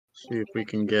See if we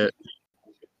can get.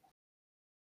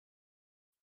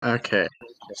 Okay,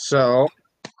 so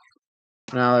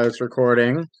now that it's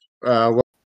recording, Huh.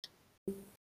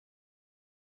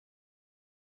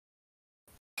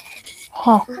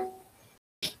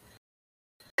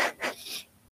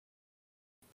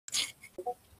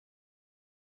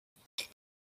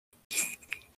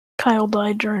 Kyle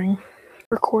died during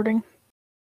recording.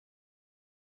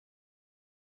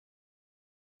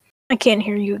 I can't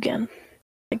hear you again.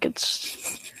 I can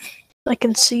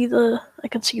see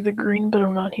the green, but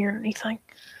I'm not hearing anything.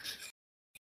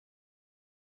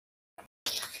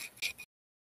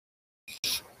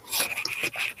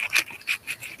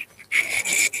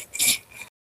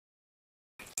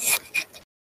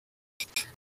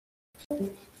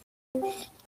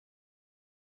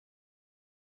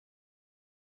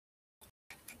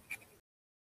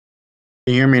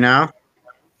 can you hear me now?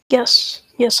 Yes,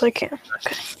 I can.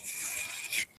 Okay.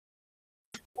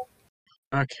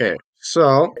 Okay,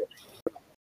 so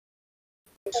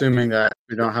assuming that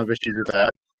we don't have issues with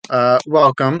that,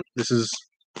 welcome. This is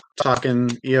Talking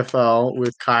EFL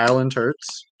with Kyle and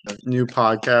Turts, a new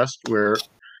podcast where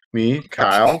me,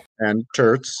 Kyle, and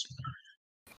Turts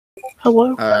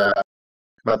Hello.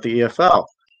 about the EFL.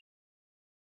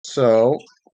 So,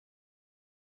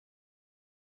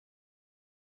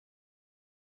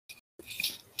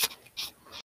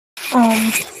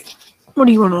 what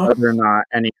do you want to? whether or not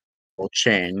anything will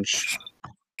change.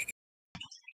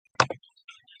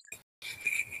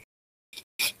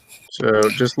 So,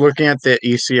 just looking at the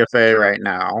ECFA right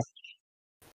now.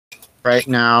 Right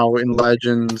now in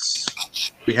Legends,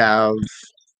 we have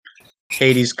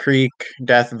Hades Creek,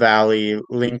 Death Valley,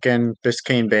 Lincoln,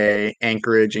 Biscayne Bay,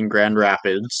 Anchorage, and Grand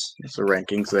Rapids. That's the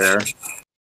rankings there.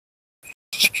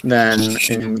 Then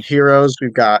in Heroes,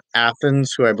 we've got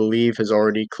Athens, who I believe has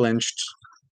already clinched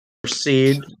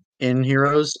seed in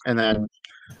Heroes. And then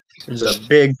there's a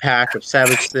big pack of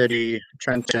Savage City,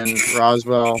 Trenton,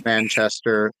 Roswell,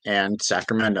 Manchester, and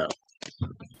Sacramento.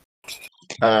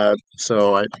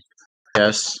 So I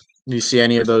guess, do you see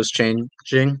any of those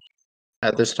changing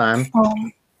at this time?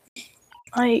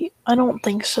 I don't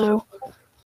think so.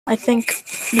 I think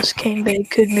Biscayne Bay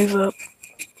could move up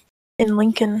in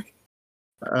Lincoln.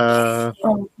 Yeah,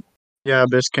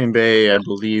 Biscayne Bay, I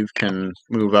believe, can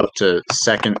move up to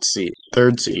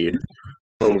third seed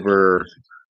over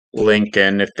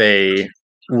Lincoln if they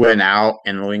win out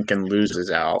and Lincoln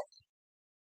loses out.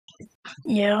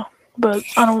 Yeah, but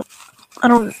I don't.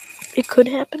 It could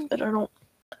happen, but I don't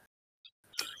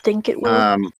think it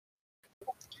will.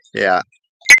 Yeah.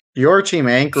 Your team,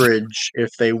 Anchorage,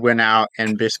 if they win out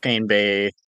and Biscayne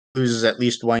Bay loses at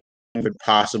least one, could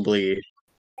possibly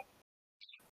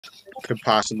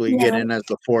get in as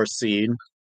the fourth seed.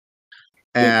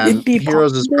 And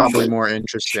Heroes is probably more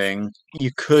interesting.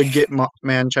 You could get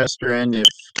Manchester in if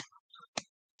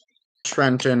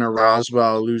Trenton or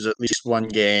Roswell lose at least one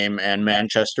game and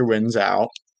Manchester wins out,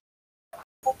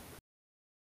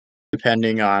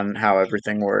 depending on how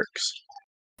everything works.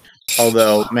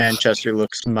 Although Manchester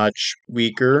looks much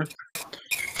weaker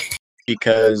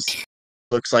because it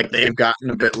looks like they've gotten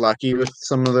a bit lucky with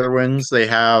some of their wins. They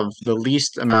have the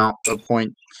least amount of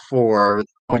points for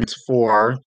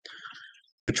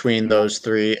between those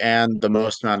three and the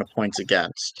most amount of points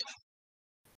against.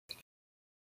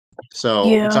 So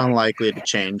It's unlikely to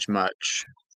change much,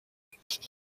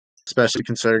 especially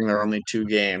considering there are only 2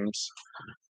 games.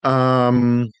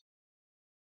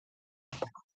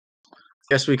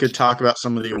 Guess we could talk about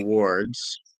some of the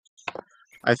awards.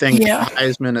 I think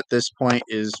Heisman at this point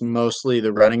is mostly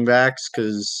the running backs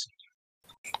because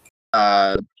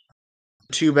the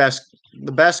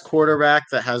best quarterback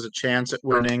that has a chance at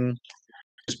winning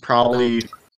is probably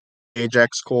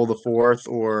Ajax Cole the fourth,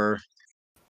 or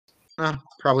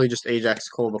probably just Ajax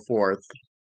Cole the fourth.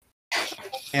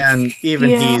 And even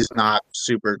he's not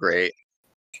super great.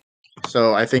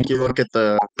 So I think you look at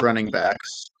the running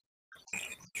backs.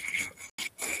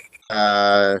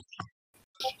 My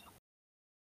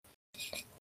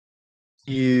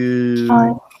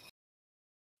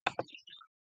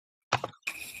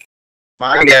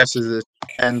guess is it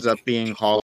ends up being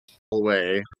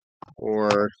Holloway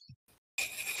or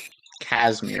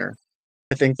Casimir.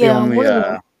 I think the only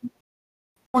one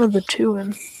of the two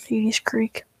in Hades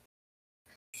Creek.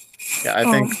 Yeah, I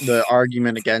think the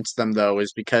argument against them though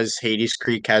is because Hades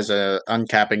Creek has a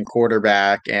uncapping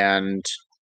quarterback and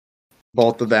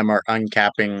both of them are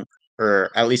uncapping, or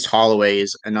at least Holloway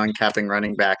is an uncapping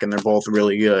running back, and they're both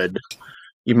really good.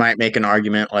 You might make an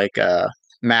argument like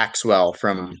Maxwell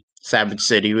from Savage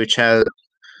City, which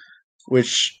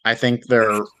I think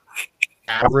their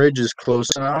average is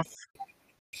close enough,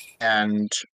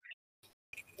 and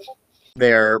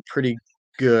they're pretty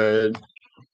good.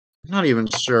 I'm not even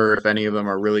sure if any of them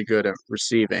are really good at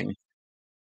receiving.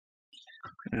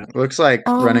 Yeah, it looks like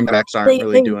running backs aren't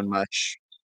really doing much.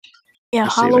 Yeah,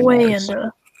 Holloway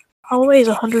and Holloway is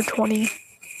 120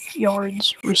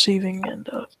 yards receiving, and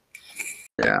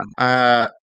yeah,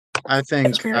 I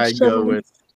think Casimir I'd is go 70.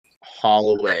 with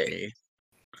Holloway.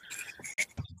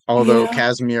 Although Yeah.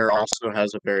 Casimir also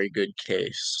has a very good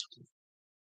case.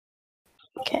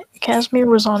 Casimir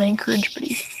was on Anchorage, but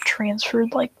he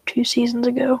transferred like 2 seasons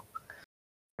ago.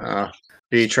 Did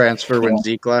he transfer when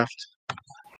Zeke left?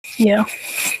 Yeah.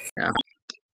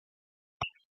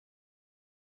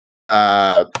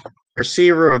 Yeah.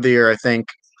 Receiver of the year, I think,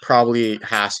 probably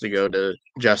has to go to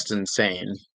Justin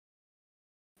Sane.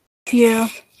 Yeah.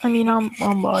 I mean,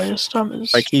 I'm biased.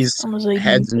 He's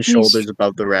heads and shoulders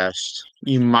above the rest.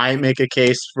 You might make a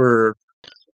case for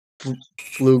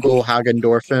Flugel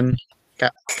Hagendorfen,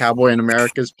 Cowboy in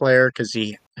America's player, because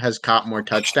he has caught more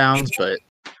touchdowns, but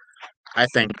I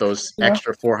think those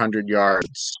extra 400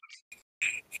 yards.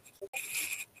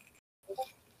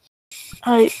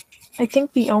 I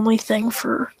think the only thing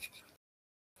for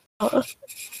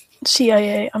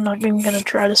CIA, I'm not even gonna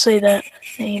try to say that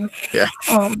name. Yeah.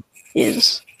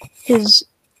 Is his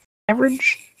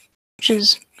average, which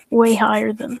is way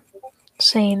higher than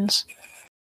Sane's,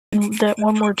 and that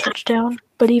one more touchdown.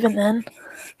 But even then,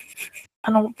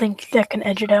 I don't think that can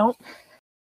edge it out.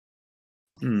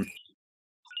 But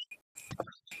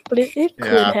it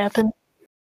could happen.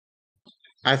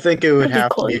 I think it would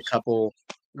have to be a couple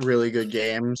really good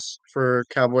games for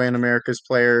Cowboy in America's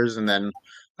players, and then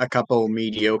a couple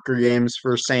mediocre games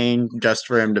for Sane, just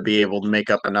for him to be able to make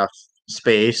up enough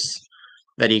space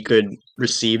that he could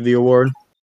receive the award.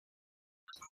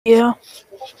 Yeah.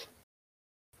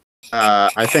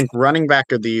 I think running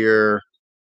back of the year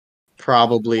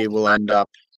probably will end up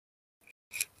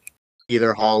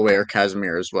either Holloway or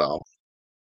Casimir as well.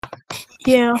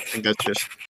 Yeah. I think that's just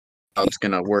how it's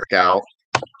going to work out.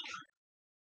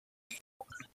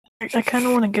 I kind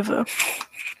of want to give a...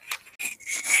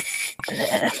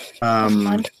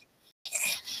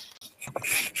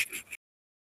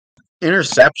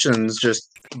 interceptions just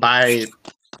by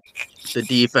the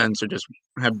defense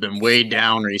have been way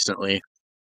down recently.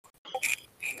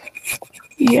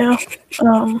 Yeah.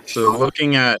 So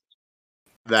looking at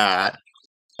that,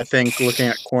 I think looking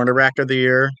at cornerback of the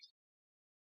year,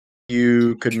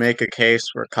 you could make a case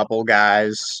for a couple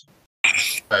guys,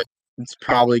 but it's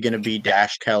probably going to be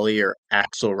Dash Kelly or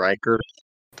Axel Riker.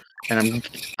 And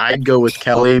I'd go with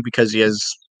Kelly because he has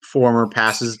former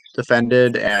passes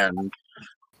defended and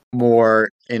more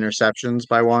interceptions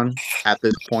by one at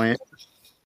this point.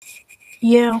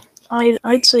 Yeah,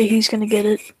 I'd say he's going to get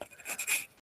it.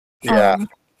 Yeah.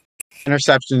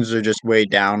 Interceptions are just way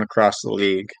down across the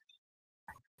league.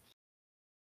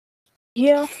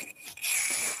 Yeah.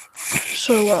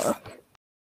 So,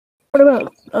 what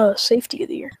about safety of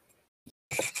the year?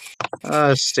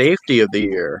 Safety of the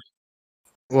year.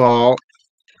 Well,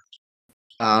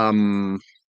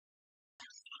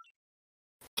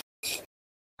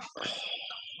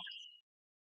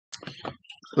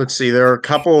 let's see. There are a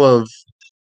couple of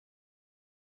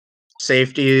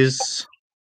safeties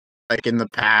like in the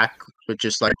pack with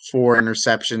just like 4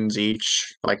 interceptions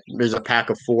each. Like there's a pack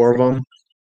of 4 of them.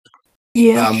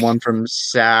 Yeah. One from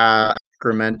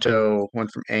Sacramento, one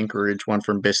from Anchorage, one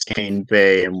from Biscayne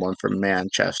Bay, and one from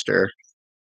Manchester.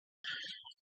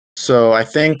 So I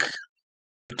think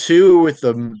the 2 with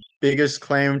the biggest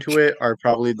claim to it are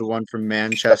probably the one from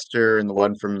Manchester and the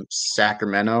one from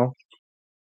Sacramento.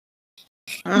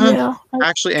 Yeah.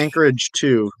 Actually, Anchorage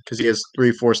too, because he has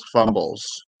 3 forced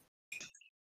fumbles.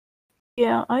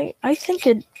 Yeah, I think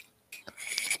it.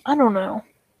 I don't know,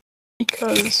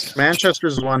 because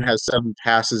Manchester's one has 7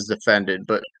 passes defended,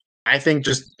 but I think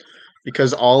just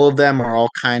because all of them are all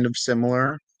kind of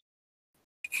similar,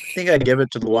 I think I'd give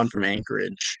it to the one from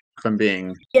Anchorage, if I'm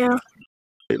being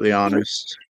completely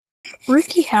honest.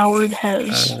 Ricky Howard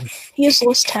has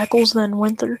less tackles than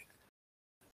Winther,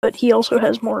 but he also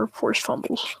has more forced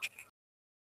fumbles.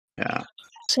 Yeah.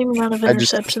 Same amount of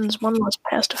interceptions, one less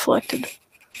pass deflected.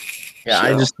 Yeah, so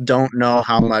I just don't know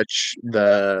how much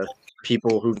the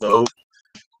people who vote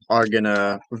are going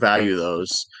to value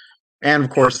those. And, of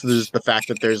course, there's the fact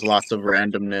that there's lots of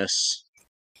randomness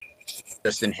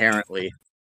just inherently.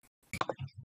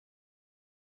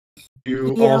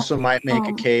 You also might make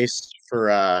a case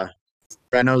for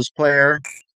Renault's player,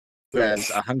 who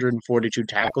has 142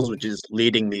 tackles, which is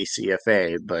leading the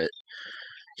CFA, but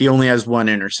he only has 1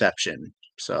 interception.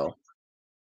 So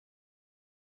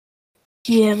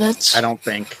yeah, I don't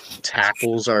think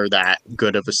tackles are that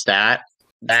good of a stat.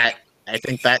 That I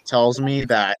think that tells me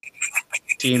that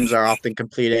teams are often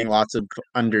completing lots of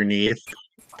underneath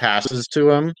passes to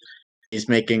him. He's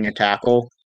making a tackle.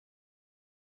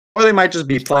 Or they might just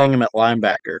be playing him at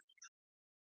linebacker.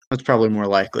 That's probably more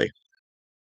likely.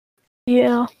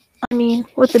 Yeah, I mean,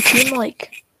 with a team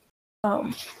like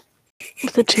uh,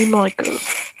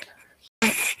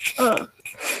 uh,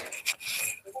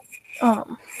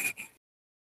 um,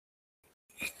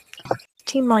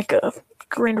 team like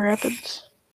Grand Rapids,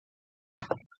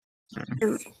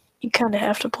 you kind of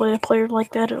have to play a player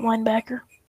like that at linebacker.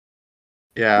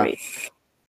 Yeah. Wait.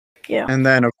 Yeah. And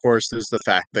then, of course, there's the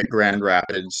fact that Grand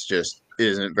Rapids just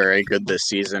isn't very good this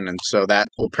season, and so that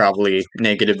will probably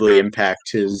negatively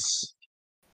impact his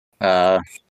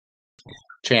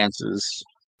chances.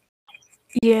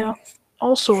 Yeah.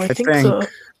 Also, I think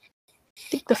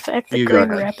the fact that You go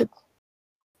Grand ahead. Rapids.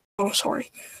 Oh,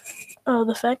 sorry.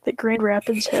 The fact that Grand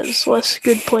Rapids has less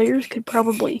good players could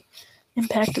probably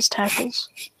impact his tackles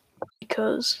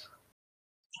because,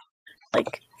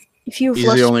 like, if you have He's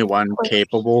less the only one players,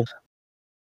 capable.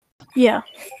 yeah,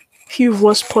 if you have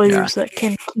less players that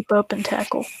can keep up and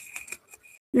tackle,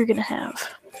 you're gonna have.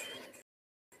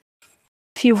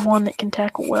 If you have one that can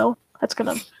tackle well, that's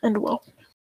gonna end well.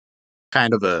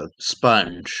 Kind of a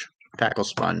sponge, tackle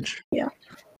sponge. Yeah.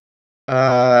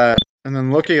 And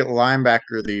then looking at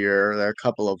linebacker of the year, there are a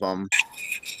couple of them.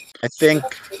 I think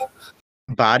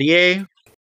Badier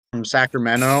from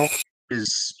Sacramento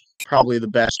is probably the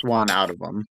best one out of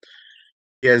them.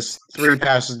 He has 3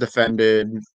 passes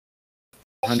defended,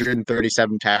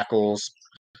 137 tackles.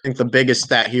 I think the biggest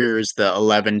stat here is the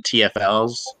 11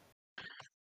 TFLs.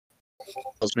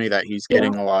 Tells me that he's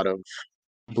getting a lot of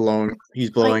he's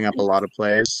blowing up a lot of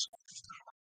plays.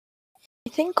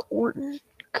 I think Orton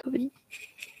could.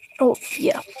 Oh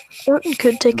yeah, Orton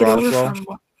could take it over from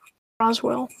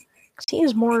Roswell because he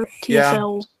has more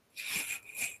TFLs.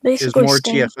 Basically, more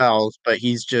TFLs, but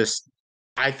he's just.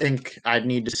 I think I'd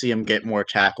need to see him get more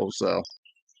tackles, though.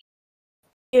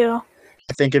 Yeah.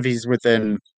 I think if he's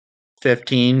within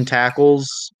 15 tackles,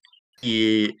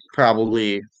 he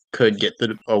probably could get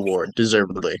the award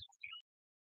deservedly.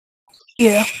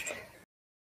 Yeah.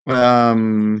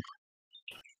 And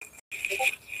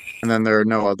then there are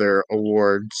no other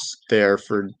awards there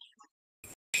for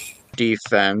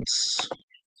defense.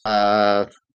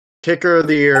 Kicker of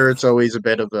the year, it's always a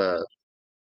bit of a.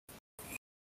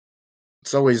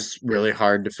 It's always really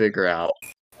hard to figure out.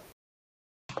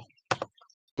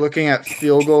 Looking at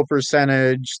field goal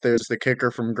percentage, there's the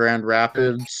kicker from Grand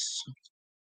Rapids,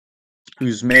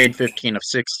 who's made 15 of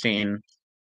 16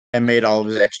 and made all of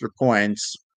his extra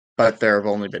points, but there have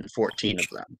only been 14 of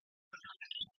them.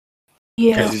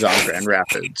 Yeah. Because he's on Grand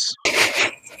Rapids.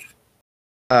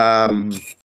 And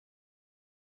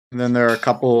then there are a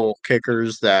couple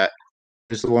kickers that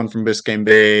there's the one from Biscayne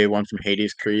Bay, one from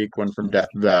Hades Creek, one from Death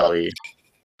Valley.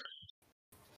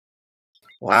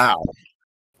 Wow.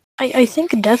 I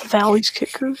think Death Valley's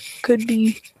kicker could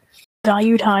be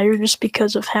valued higher just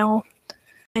because of how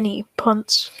many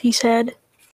punts he's had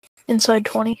inside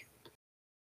 20.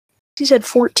 He's had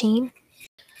 14.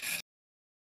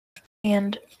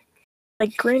 And,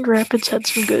 like, Grand Rapids had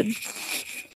some good.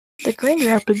 The Grand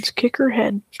Rapids kicker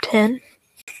had 10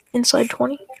 inside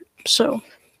 20. So,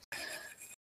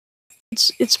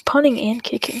 it's punting and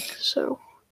kicking. So,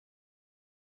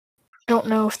 I don't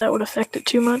know if that would affect it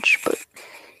too much, but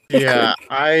yeah,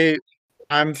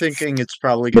 I'm thinking it's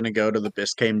probably going to go to the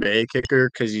Biscayne Bay kicker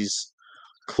because he's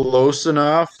close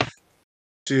enough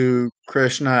to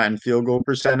Krishna and field goal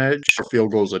percentage,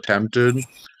 field goals attempted,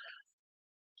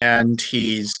 and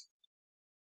he's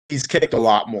kicked a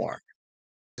lot more.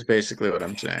 Is basically what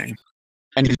I'm saying,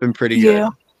 and he's been pretty good.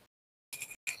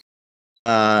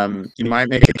 You might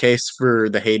make a case for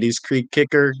the Hades Creek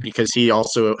kicker because he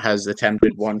also has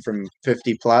attempted one from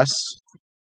 50 plus.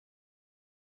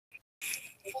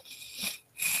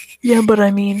 Yeah, but I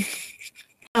mean,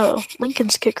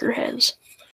 Lincoln's kicker has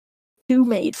 2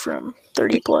 made from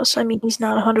 30 plus. I mean, he's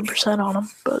not 100% on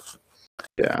them, but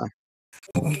yeah,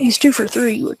 he's 2 for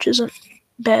 3, which isn't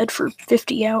bad for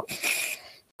 50 out.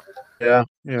 Yeah.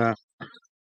 I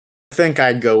think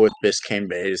I'd go with Biscayne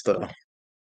Bays though.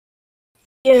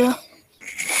 Yeah.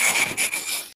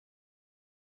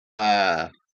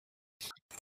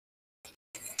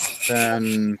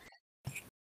 Then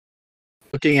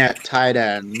looking at tight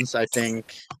ends, I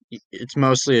think it's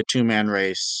mostly a 2-man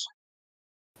race.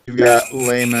 You've got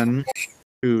Lehman,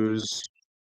 who's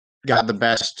got the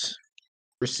best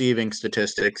receiving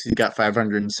statistics. He's got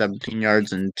 517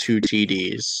 yards and 2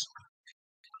 TDs.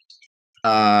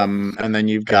 And then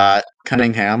you've got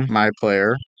Cunningham, my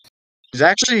player. He's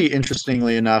actually,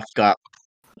 interestingly enough, got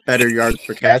better yards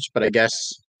per catch, but I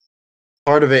guess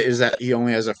part of it is that he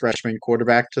only has a freshman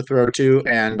quarterback to throw to,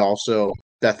 and also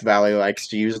Death Valley likes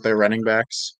to use their running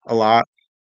backs a lot.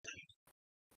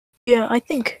 Yeah, I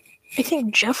think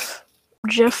Jeff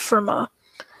from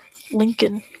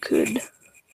Lincoln could.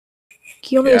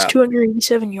 He only has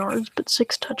 287 yards, but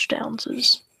 6 touchdowns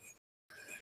is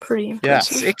pretty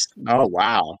impressive. Yeah, 6. Oh,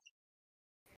 wow.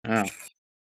 Oh.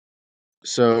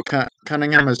 So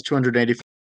Cunningham has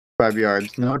 285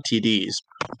 yards, no TDs.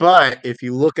 But if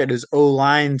you look at his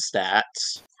O-line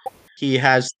stats, he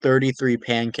has 33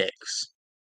 pancakes,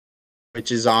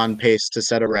 which is on pace to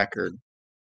set a record.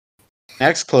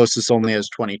 Next closest only has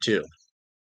 22.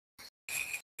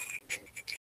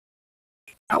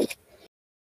 Ow.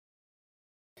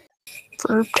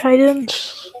 For tight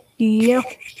ends, yeah,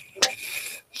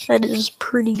 that is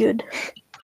pretty good.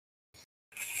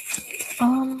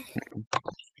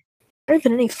 Better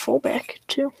than any fullback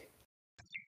too.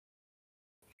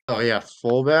 Oh yeah,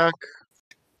 fullback.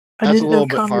 I That's a didn't little know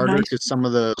bit Condor harder Nice because some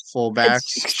of the had fullbacks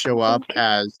 6 show up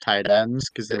touchdowns. as tight ends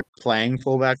because they're playing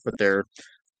fullback, but they're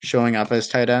showing up as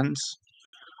tight ends.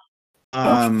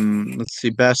 Let's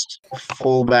see. Best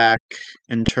fullback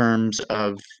in terms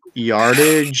of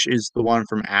yardage is the one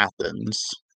from Athens,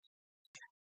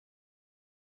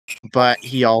 but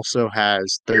he also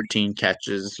has 13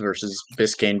 catches versus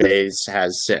Biscayne Bay's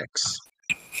has 6.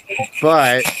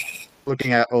 But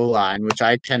looking at O-line, which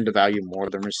I tend to value more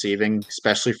than receiving,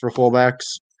 especially for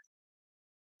fullbacks,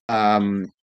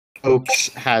 Oaks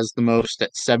has the most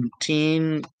at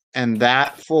 17, and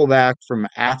that fullback from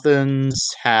Athens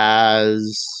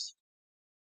has,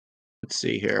 let's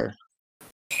see here,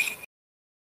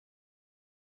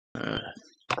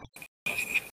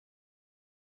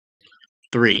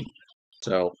 3.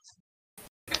 So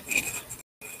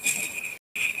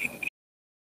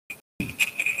I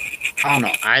don't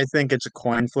know. I think it's a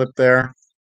coin flip there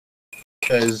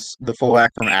because the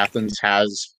fullback from Athens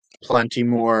has plenty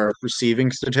more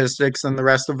receiving statistics than the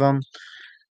rest of them,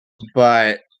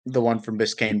 but the one from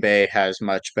Biscayne Bay has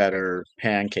much better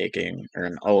pancaking or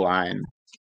an O-line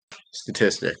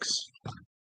statistics.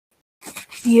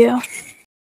 Yeah.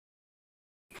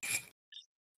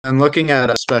 And looking at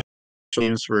a special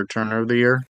teams for returner of the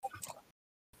year,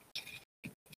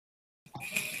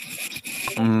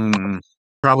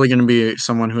 probably going to be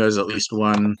someone who has at least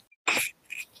one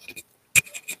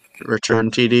return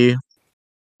TD.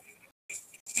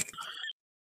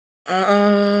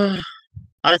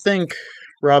 I think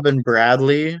Robin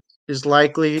Bradley is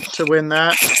likely to win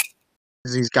that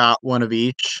because he's got one of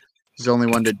each. He's the only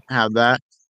one to have that.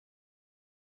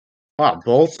 Wow,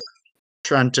 both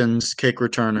Trenton's kick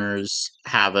returners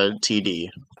have a TD.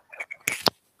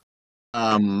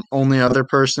 Only other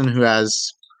person who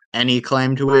has any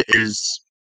claim to it is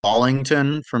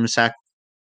Ballington from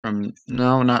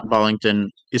no, not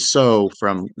Ballington, Isso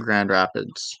from Grand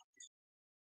Rapids.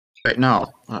 Wait,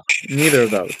 no, neither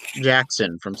of those.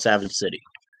 Jackson from Savage City.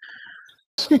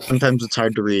 Sometimes it's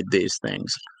hard to read these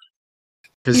things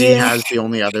because he has the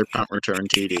only other punt return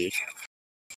TD.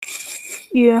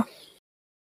 Yeah.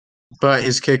 But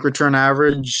his kick return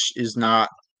average is not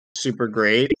super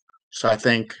great, so I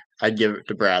think I'd give it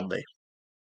to Bradley.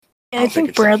 I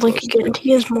think Bradley could get it.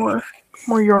 He has more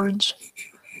yards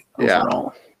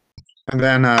overall. And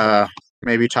then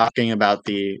maybe talking about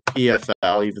the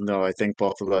EFL, even though I think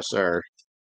both of us are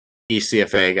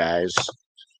ECFA guys.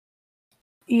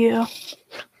 Yeah.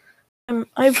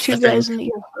 I have 2 guys in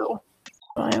the EFL.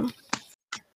 I am.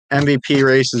 MVP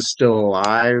race is still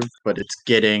alive, but it's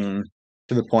getting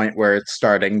to the point where it's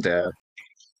starting to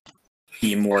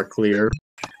be more clear.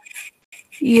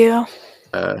 Yeah.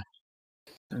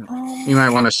 You might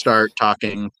want to start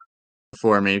talking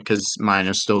for me because mine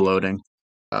is still loading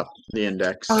up the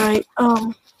index. All right.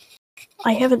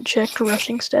 I haven't checked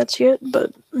rushing stats yet,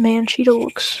 but Manchita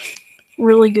looks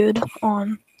really good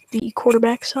on the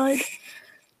quarterback side,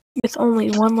 with only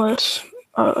one less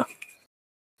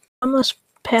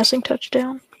passing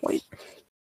touchdown. Wait.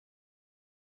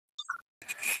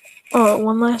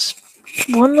 One less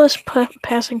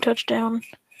passing touchdown,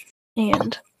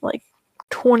 and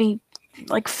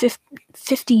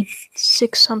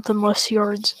 56 something less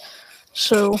yards.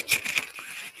 So,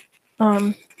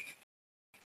 and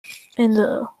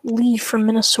the Lee from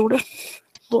Minnesota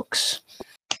looks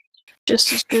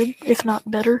just as good, if not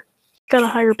better. Got a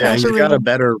higher passer rating. He's got a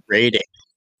better rating.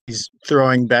 He's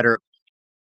throwing better.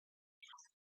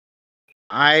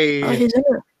 I'm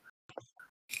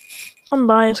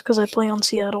biased because I play on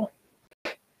Seattle.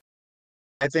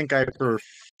 I think I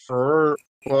prefer.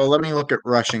 Well, let me look at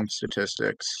rushing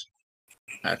statistics.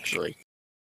 Actually,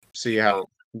 see how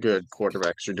good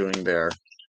quarterbacks are doing there.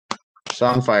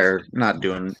 Sunfire not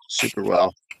doing super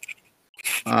well.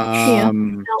 Alex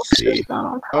Let's see. is not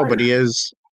on Oh, fire. but he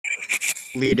is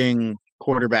leading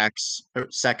quarterbacks,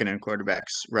 second in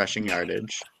quarterbacks rushing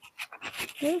yardage.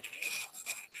 Yeah.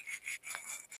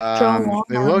 John It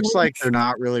Longmire looks leads. like they're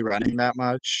not really running that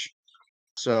much,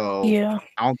 so Yeah.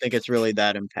 I don't think it's really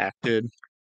that impacted.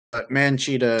 But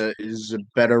Manchita is a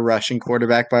better rushing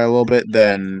quarterback by a little bit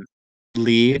than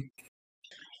Lee.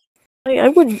 I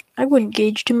wouldn't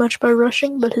gauge too much by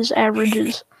rushing, but his average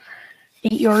is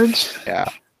 8 yards. Yeah,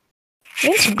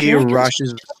 And some he catches.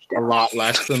 rushes a lot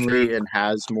less than Lee and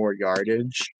has more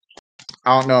yardage.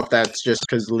 I don't know if that's just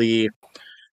because Lee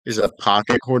is a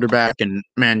pocket quarterback and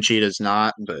Manchita's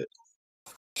not, but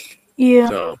Yeah.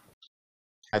 so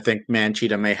I think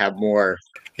Manchita may have more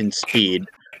in speed.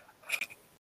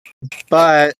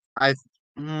 But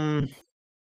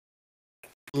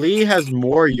Lee has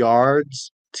more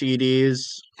yards,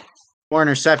 TDs, more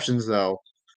interceptions though.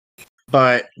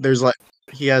 But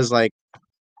he has like a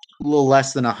little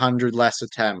less than 100 less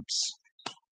attempts,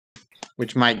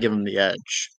 which might give him the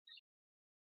edge.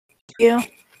 Yeah.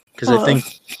 Because I think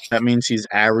that means he's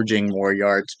averaging more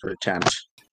yards per attempt.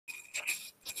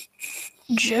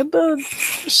 Jeba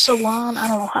Salon, I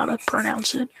don't know how to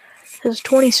pronounce it, has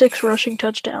 26 rushing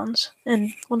touchdowns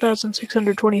and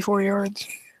 1,624 yards,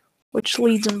 which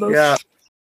leads in both. Yeah.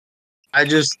 I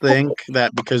just think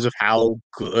that because of how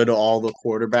good all the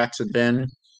quarterbacks have been,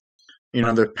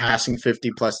 they're passing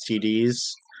 50 plus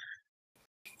TDs.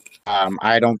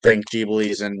 I don't think G.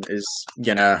 Bleason is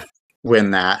gonna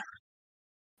win that.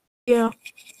 Yeah.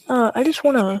 I just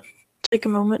want to take a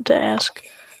moment to ask,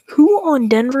 who on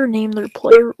Denver named their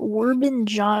player Orban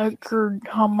Jagger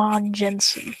Haman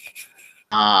Jensen?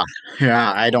 Yeah,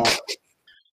 I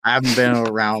haven't been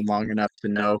around long enough to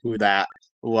know who that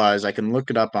was. I can look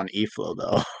it up on eFlow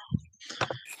though.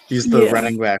 He's the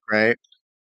running back, right?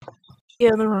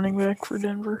 Yeah, the running back for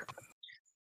Denver.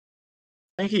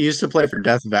 I think he used to play for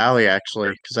Death Valley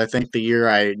actually, because I think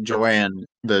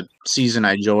the season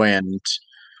I joined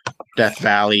Death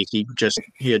Valley, he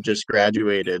had just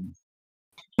graduated.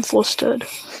 Flusted.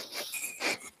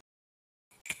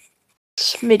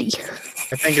 Smitty.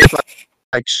 I think it's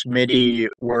like Schmitty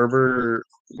Werber,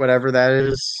 whatever that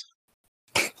is.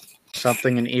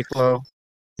 Something in eFlow.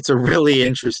 It's a really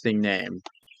interesting name.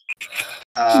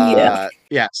 Yeah,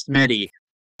 Smitty.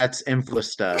 That's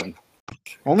Inflastud.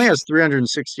 Only has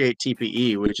 368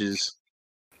 TPE, which is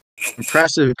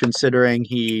impressive considering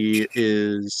he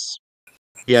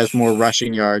has more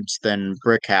rushing yards than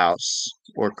Brickhouse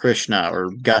or Krishna or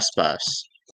Gus Bus.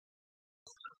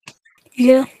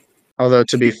 Yeah. Although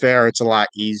to be fair, it's a lot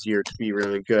easier to be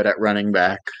really good at running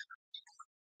back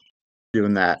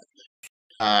doing that.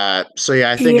 So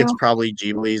yeah, I think it's probably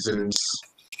G. Bleason's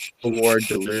award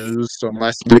to lose. So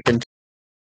unless McIntyre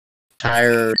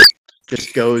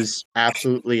just goes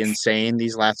absolutely insane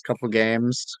these last couple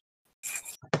games,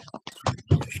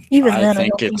 even I then,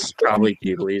 think it's probably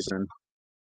G. Bleason.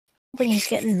 I think he's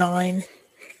getting 9.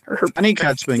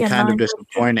 Honeycutt's been kind of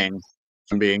disappointing,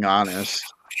 if I'm being honest.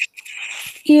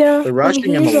 Yeah, They're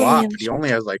rushing him a lot, but he only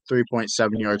has like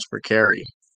 3.7 yards per carry.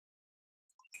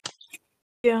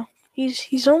 Yeah,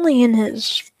 he's only in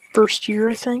his first year,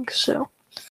 I think, so.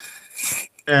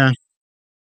 Yeah.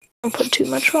 Don't put too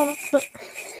much on it, but.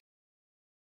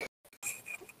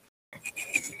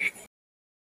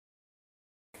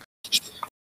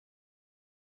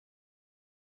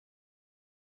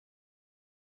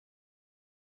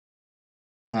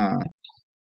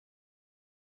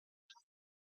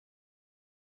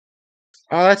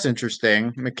 Oh, that's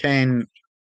interesting. McCain.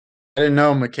 I didn't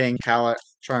know Charm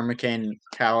McCain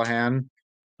Callahan,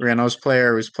 Reno's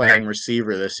player, was playing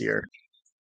receiver this year.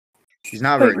 He's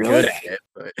not very good at it,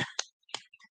 but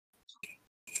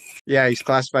yeah, he's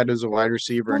classified as a wide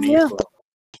receiver in eFlow.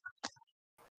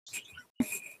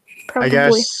 Probably I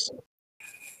guess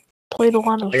played a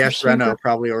lot of receiver. Reno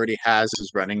probably already has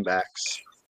his running backs.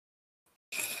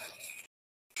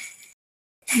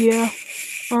 Yeah.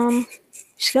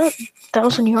 He's got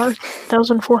 1,000 yards,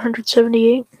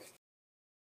 1,478.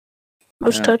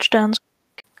 Most touchdowns.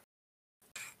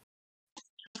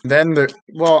 Then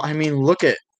look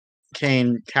at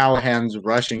Kane Callahan's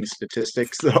rushing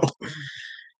statistics though.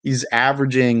 He's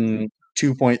averaging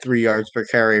 2.3 yards per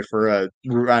carry for a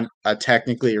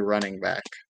technically a running back.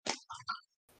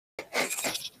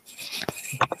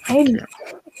 Maybe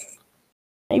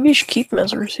you should keep him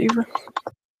as a receiver.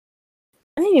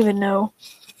 I didn't even know.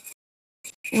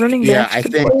 Running back. Yeah,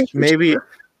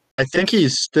 I think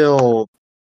he's still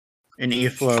in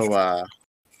eFlow.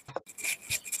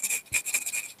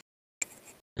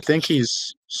 I think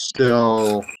he's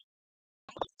still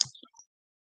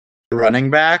running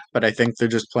back, but I think they're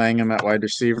just playing him at wide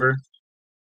receiver.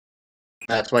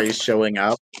 That's why he's showing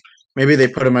up. Maybe they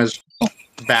put him as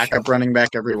backup running back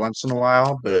every once in a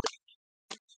while, but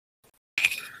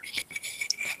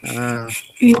I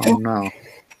don't know.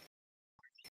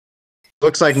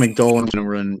 Looks like McDolan's gonna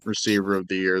win receiver of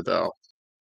the year, though.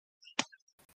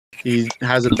 He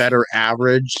has a better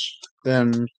average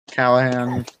than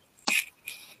Callahan.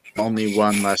 Only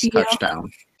one less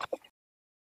touchdown.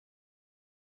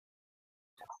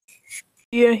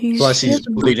 Yeah, Plus, he's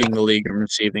leading the league in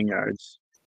receiving yards.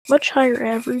 Much higher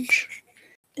average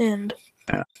and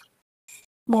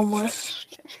one less.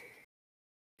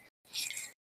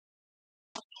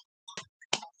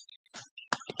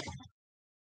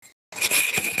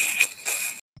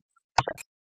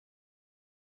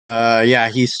 Yeah,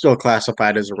 he's still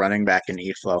classified as a running back in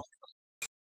eFlow.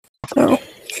 Oh.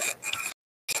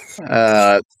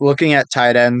 Looking at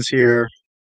tight ends here,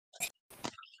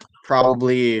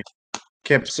 probably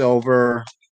Kip Silver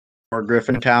or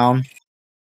Griffintown,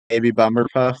 maybe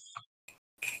Bummerpuff.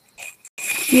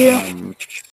 Yeah.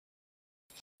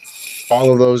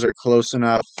 All of those are close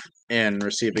enough in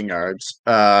receiving yards.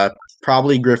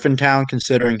 Probably Griffintown,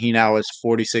 considering he now has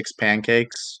 46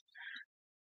 pancakes.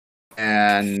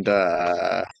 And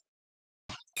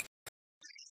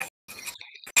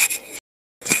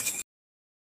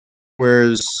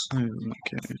where's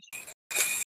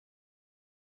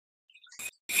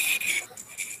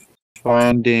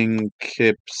finding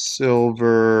Kip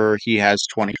Silver, he has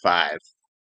 25.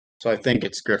 So I think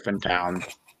it's Griffintown.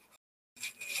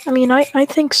 I mean, I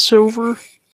think Silver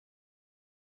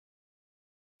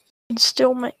would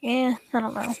still make, I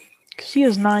don't know. Because he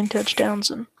has 9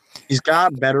 touchdowns and he's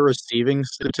got better receiving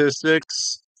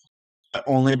statistics, but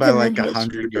only by like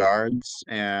 100 yards.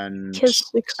 And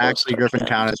actually,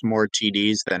 Griffintown has more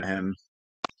TDs than him.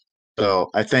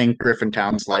 So I think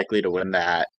Griffintown's likely to win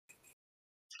that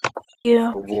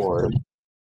award.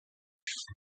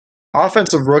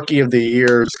 Offensive Rookie of the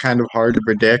Year is kind of hard to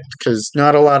predict because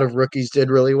not a lot of rookies did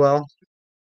really well.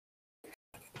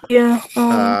 Yeah.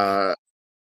 I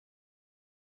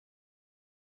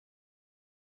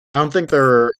don't think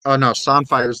they're. Oh no,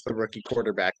 Sonfire's the rookie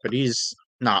quarterback, but he's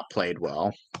not played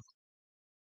well.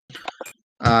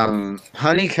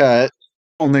 Honeycutt,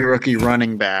 only rookie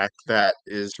running back that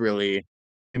is really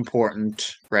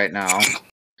important right now.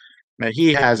 But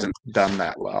he hasn't done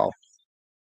that well.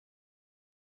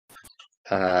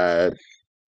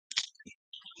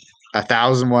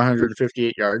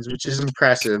 1,158 yards, which is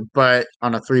impressive, but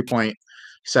on a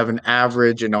 3.7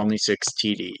 average and only 6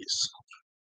 TDs.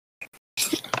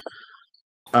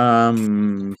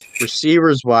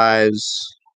 Receivers wise,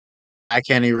 I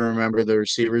can't even remember the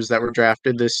receivers that were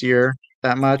drafted this year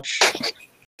that much.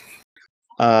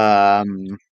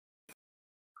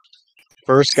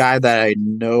 First guy that I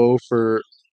know for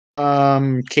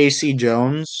Casey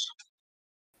Jones.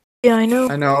 Yeah, I know.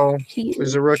 I know he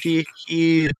was a rookie.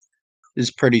 He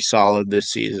is pretty solid this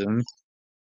season.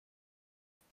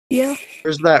 Yeah.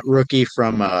 There's that rookie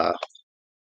from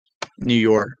New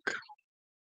York.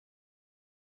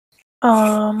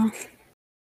 I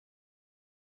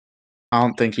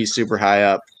don't think he's super high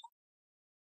up.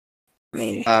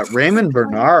 Maybe. Raymond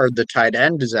Bernard, the tight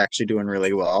end, is actually doing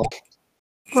really well.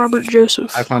 Robert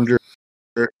Joseph.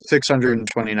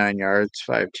 629 yards,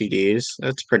 5 TDs.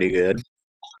 That's pretty good.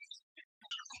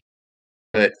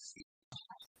 But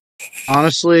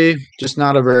honestly, just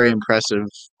not a very impressive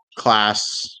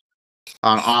class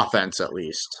on offense, at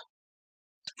least.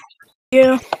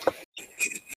 Yeah.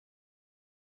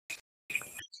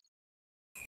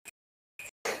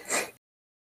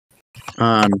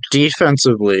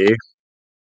 Defensively,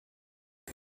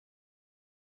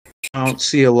 I don't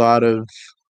see a lot of.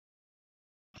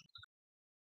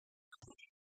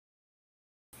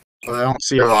 I don't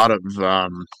see a lot of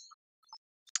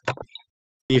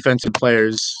defensive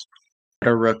players that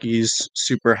are rookies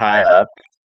super high up.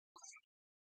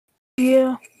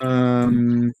 Yeah.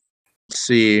 Let's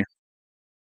see.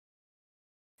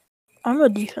 I'm a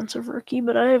defensive rookie,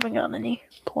 but I haven't gotten any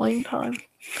playing time.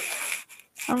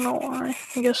 I don't know why.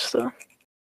 I guess I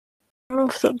don't know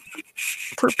if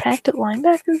for packed at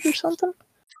linebackers or something.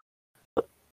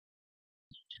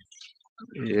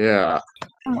 Yeah.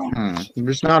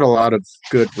 There's not a lot of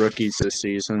good rookies this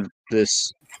season,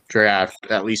 this draft,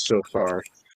 at least so far.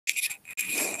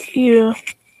 Yeah.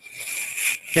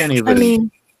 I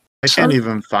can't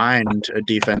even find a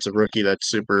defensive rookie that's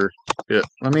super good.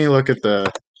 Let me look at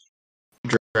the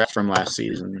draft from last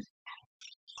season.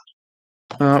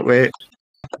 Oh, wait.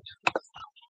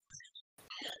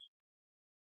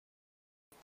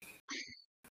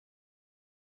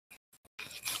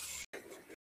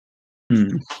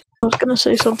 I was gonna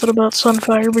say something about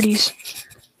Sunfire, but he's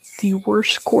the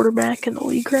worst quarterback in the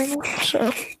league right now,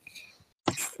 so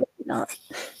maybe not.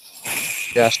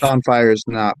 Yeah, Sunfire's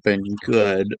not been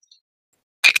good.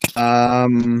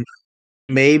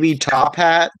 Maybe Top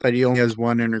Hat, but he only has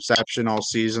one interception all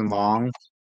season long.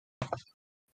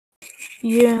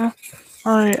 Yeah,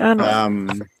 I don't.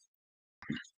 Let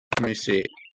me see.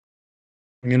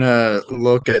 I'm gonna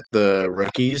look at the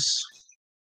rookies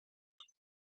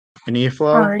in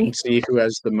eFlow Alrighty. and see who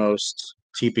has the most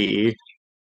TPE.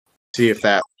 See if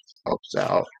that helps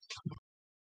out.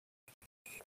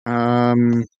 I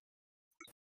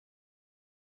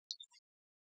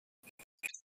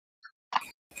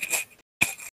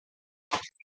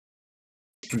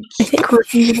think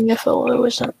rookies in the FLO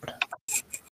isn't.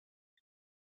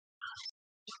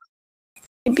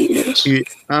 Maybe it is.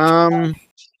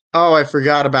 Oh, I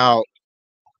forgot about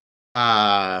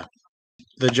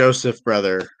the Joseph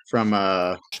brother from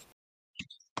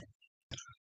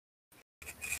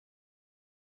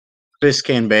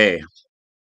Biscayne Bay.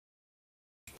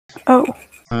 Oh,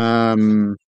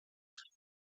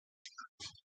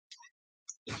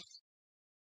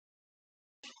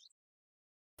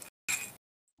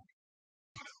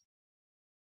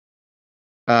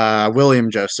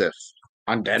 William Joseph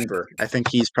on Denver. I think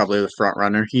he's probably the front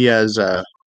runner. He has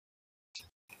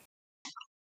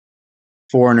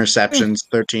 4 interceptions,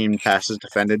 13 passes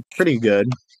defended. Pretty good.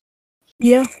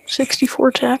 yeah,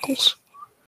 64 tackles.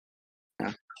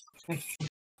 Yeah.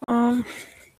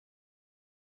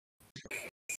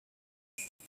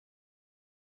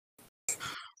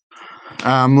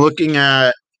 Looking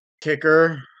at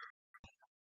kicker,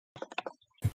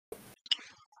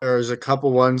 there's a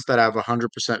couple ones that have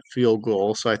 100% field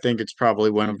goal, so I think it's probably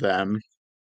one of them.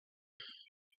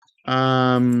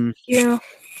 Yeah.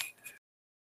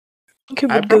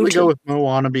 I'd probably go with Mo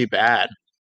Wannabe Bad.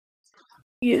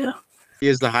 Yeah. He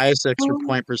has the highest extra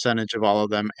point percentage of all of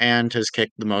them and has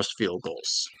kicked the most field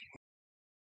goals.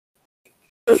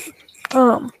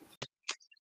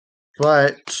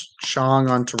 But Chong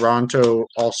on Toronto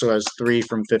also has 3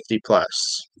 from 50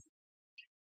 plus.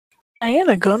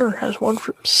 Diana Gunner has one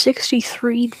from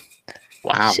 63.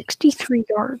 Wow. 63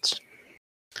 yards.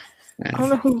 Yeah. I don't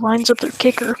know who lines up their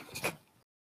kicker.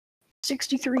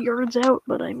 63 yards out,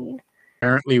 but I mean.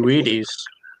 Apparently Wheaties.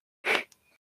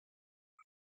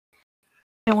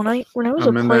 Yeah, when I was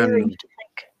a player, I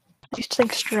used to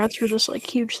think strats were this like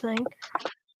huge thing.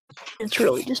 It's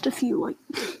really just a few like.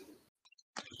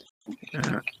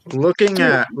 Looking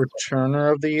at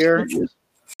returner of the year,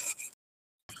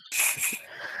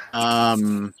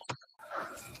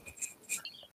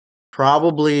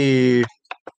 probably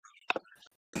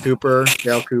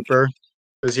Dale Cooper,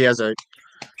 because he has a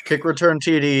kick return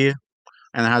TD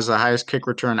and has the highest kick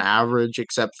return average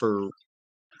except for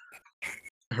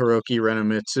Hiroki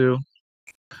Renamitsu.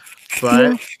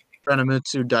 But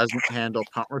Renamitsu doesn't handle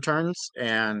punt returns,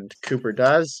 and Cooper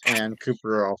does, and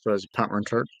Cooper also has a punt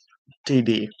return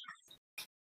TD.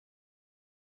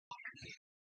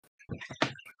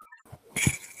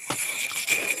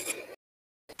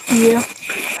 Yeah.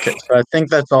 Okay, so I think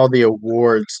that's all the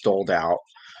awards doled out.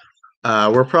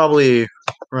 We're probably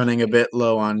running a bit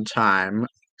low on time.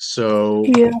 So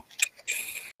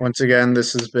once again,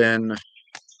 this has been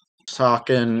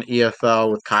Talking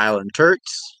EFL with Kyle and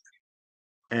Turts.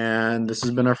 And this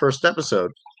has been our first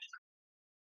episode.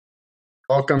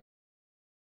 Welcome